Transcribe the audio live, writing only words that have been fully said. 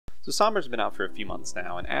So Sombra's been out for a few months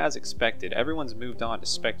now, and as expected, everyone's moved on to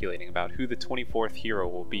speculating about who the 24th hero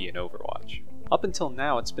will be in Overwatch. Up until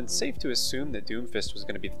now, it's been safe to assume that Doomfist was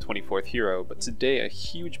going to be the 24th hero, but today a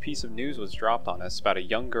huge piece of news was dropped on us about a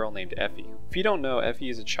young girl named Effie. If you don't know,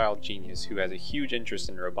 Effie is a child genius who has a huge interest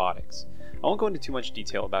in robotics. I won't go into too much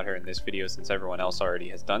detail about her in this video since everyone else already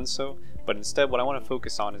has done so, but instead what I want to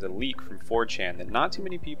focus on is a leak from 4chan that not too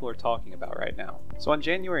many people are talking about right now. So on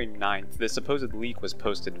January 9th, the supposed leak was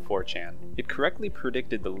posted to 4chan. It correctly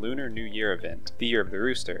predicted the Lunar New Year event, the Year of the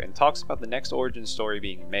Rooster, and talks about the next origin story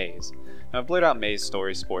being May's. Now I've blurred out May's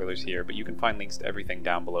story spoilers here, but you can find links to everything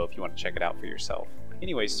down below if you want to check it out for yourself.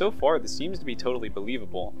 Anyway, so far this seems to be totally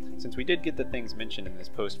believable, since we did get the things mentioned in this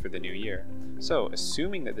post for the new year. So,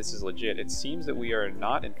 assuming that this is legit, it seems that we are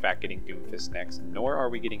not in fact getting Doomfist next, nor are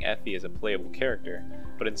we getting Effie as a playable character,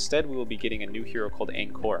 but instead we will be getting a new hero called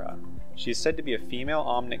ANCHORA. She is said to be a female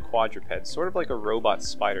omnic quadruped, sort of like a robot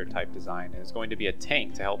spider type design, and is going to be a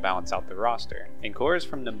tank to help balance out the roster. ANCHORA is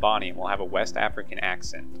from Nimbani and will have a West African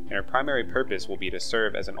accent, and her primary purpose will be to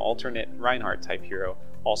serve as an alternate Reinhardt type hero,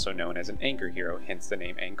 also known as an anchor hero, hence the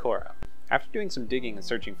name ANCHORA. After doing some digging and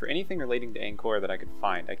searching for anything relating to ANCHORA that I could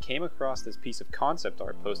find, I came across this piece of concept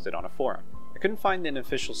art posted on a forum. I couldn't find an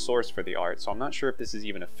official source for the art, so I'm not sure if this is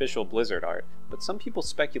even official Blizzard art, but some people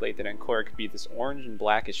speculate that ANCHORA could be this orange and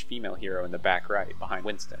blackish female hero in the back right, behind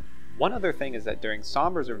Winston. One other thing is that during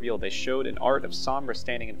Sombra's reveal they showed an art of Sombra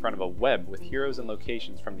standing in front of a web with heroes and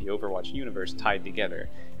locations from the Overwatch universe tied together,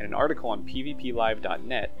 and an article on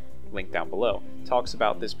pvplive.net, link down below, talks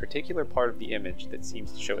about this particular part of the image that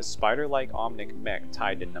seems to show a spider-like omnic mech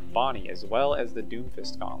tied to Nimbani as well as the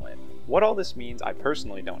Doomfist gauntlet. What all this means I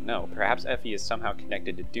personally don't know. Perhaps Effie is somehow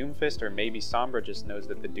connected to Doomfist, or maybe Sombra just knows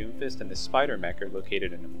that the Doomfist and the spider mech are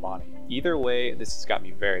located in Nimbani. Either way, this has got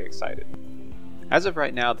me very excited. As of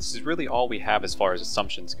right now, this is really all we have as far as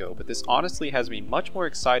assumptions go, but this honestly has me much more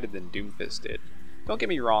excited than Doomfist did. Don't get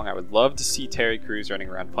me wrong, I would love to see Terry Crews running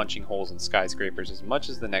around punching holes in skyscrapers as much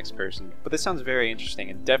as the next person, but this sounds very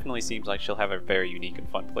interesting and definitely seems like she'll have a very unique and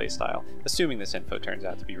fun playstyle, assuming this info turns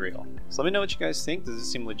out to be real. So let me know what you guys think. Does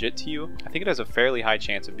this seem legit to you? I think it has a fairly high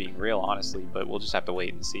chance of being real, honestly, but we'll just have to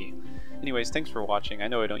wait and see. Anyways, thanks for watching. I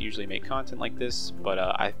know I don't usually make content like this, but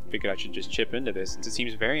I figured I should just chip into this since it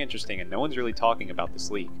seems very interesting and no one's really talking about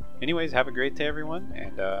this leak. Anyways, have a great day everyone,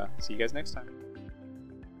 and see you guys next time.